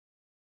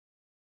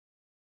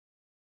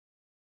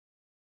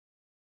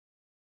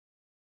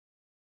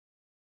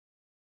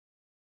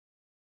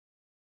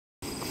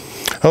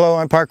Hello,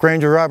 I'm Park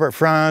Ranger Robert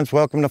Franz.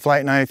 Welcome to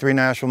Flight 93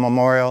 National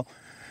Memorial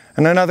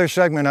and another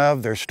segment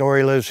of Their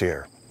Story Lives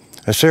Here,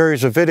 a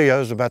series of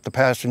videos about the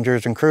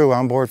passengers and crew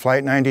on board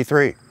Flight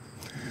 93.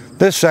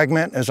 This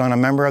segment is on a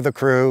member of the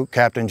crew,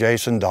 Captain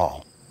Jason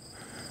Dahl.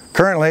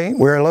 Currently,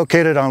 we are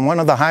located on one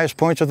of the highest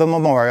points of the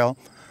memorial,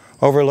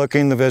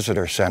 overlooking the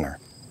Visitor Center.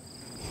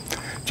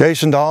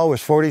 Jason Dahl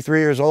was 43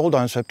 years old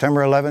on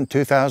September 11,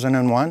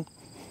 2001.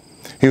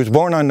 He was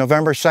born on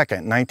November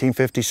 2nd,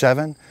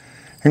 1957,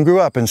 and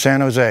grew up in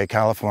San Jose,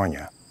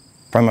 California.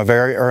 From a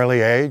very early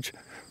age,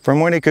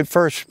 from when he could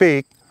first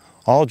speak,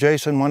 all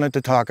Jason wanted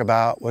to talk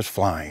about was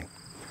flying.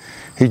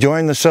 He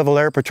joined the Civil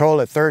Air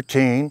Patrol at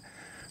 13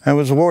 and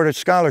was awarded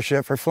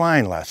scholarship for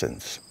flying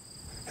lessons.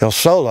 He'll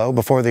solo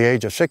before the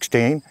age of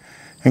 16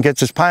 and gets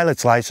his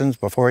pilot's license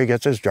before he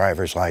gets his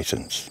driver's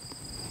license.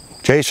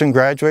 Jason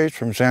graduates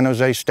from San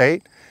Jose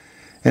State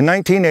in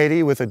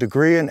 1980 with a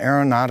degree in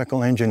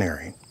aeronautical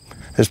engineering.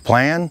 His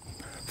plan?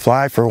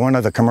 Fly for one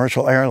of the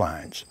commercial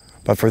airlines,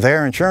 but for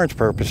their insurance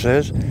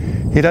purposes,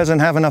 he doesn't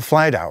have enough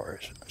flight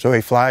hours, so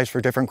he flies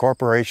for different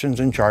corporations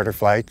and charter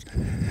flights,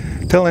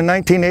 till in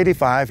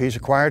 1985 he's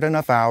acquired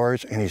enough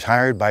hours and he's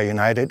hired by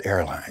United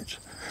Airlines.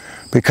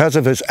 Because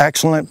of his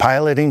excellent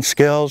piloting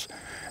skills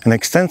and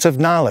extensive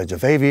knowledge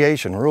of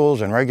aviation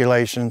rules and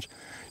regulations,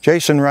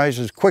 Jason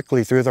rises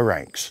quickly through the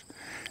ranks.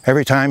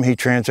 Every time he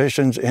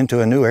transitions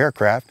into a new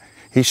aircraft,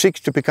 he seeks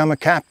to become a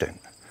captain,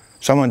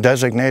 someone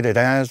designated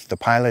as the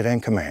pilot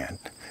in command.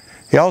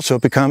 He also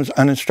becomes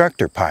an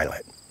instructor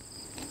pilot.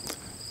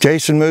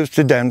 Jason moves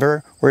to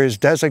Denver, where he is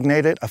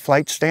designated a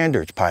flight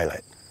standards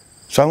pilot,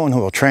 someone who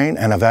will train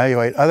and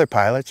evaluate other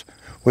pilots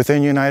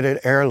within United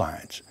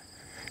Airlines.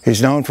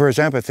 He's known for his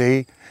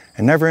empathy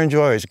and never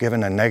enjoys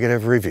giving a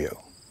negative review.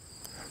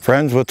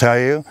 Friends will tell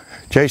you,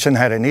 Jason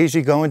had an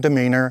easygoing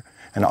demeanor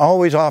and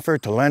always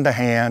offered to lend a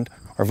hand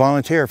or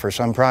volunteer for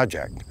some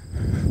project.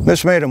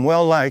 This made him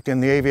well liked in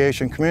the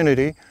aviation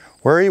community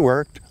where he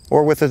worked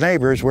or with the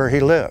neighbors where he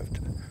lived.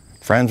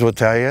 Friends will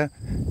tell you,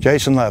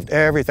 Jason loved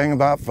everything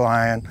about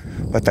flying,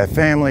 but that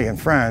family and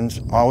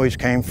friends always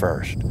came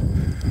first.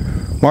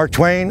 Mark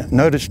Twain,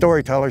 noted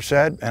storyteller,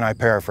 said, and I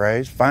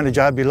paraphrase, "Find a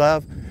job you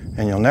love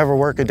and you'll never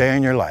work a day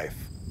in your life."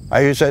 I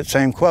use that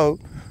same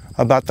quote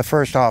about the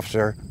first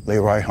officer,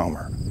 Leroy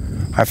Homer.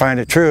 I find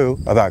it true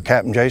about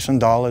Captain Jason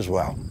Dahl as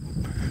well.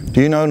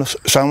 Do you know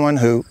someone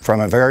who,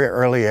 from a very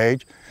early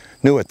age,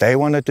 knew what they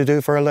wanted to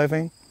do for a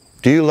living?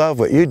 Do you love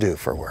what you do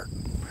for work?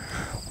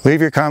 Leave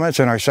your comments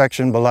in our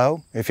section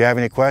below. If you have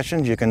any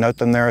questions, you can note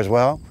them there as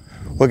well.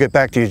 We'll get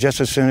back to you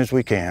just as soon as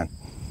we can.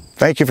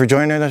 Thank you for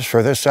joining us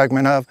for this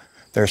segment of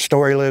Their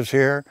Story Lives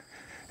Here.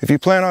 If you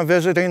plan on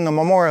visiting the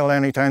memorial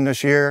anytime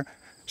this year,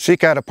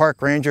 seek out a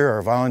park ranger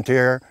or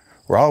volunteer.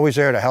 We're always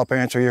there to help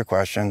answer your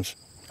questions.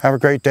 Have a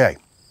great day.